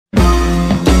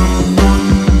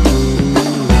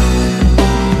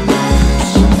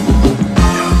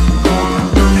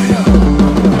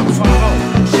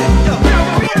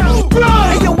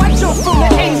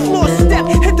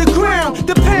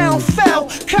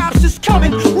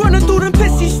coming. Running through them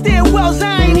pissy stairwells,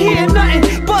 I ain't hear nothing.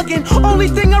 Bugging, only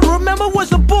thing I remember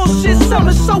was a bullshit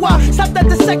summer. So I stopped at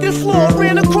the second floor,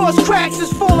 ran across cracks,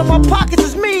 it's falling. My pockets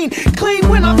is mean, clean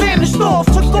when I vanished off.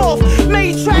 Took off,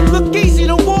 made track look easy.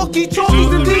 The walkie-talkies,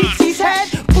 the DC's had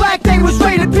black, they was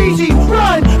rated PG.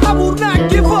 Run, I will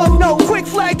not give up, no. Quick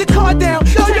flag the car down.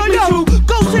 Yo,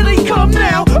 go till they come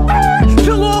now.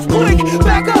 Peel off quick,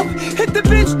 back up, hit the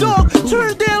bench dog,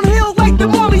 turn downhill like the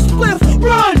Molly spliff.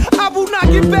 Run, I will not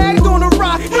get bagged on a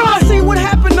rock. I see what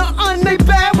happened to they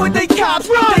bad with they cops.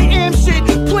 They am shit,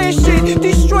 plan shit,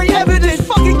 destroy evidence.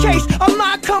 Fucking case, I'm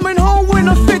not coming home when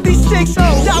I'm 56.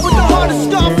 Die with the heart of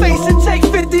Scarface and take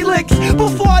 50 licks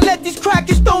before I let these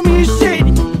crackers throw me in shit.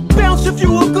 Bounce if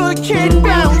you a good kid,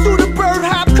 bounce through the bird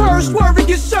hop curve, swerve and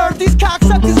get served. These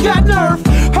cocksuckers got nerve.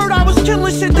 Heard I was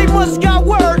killing shit, they must got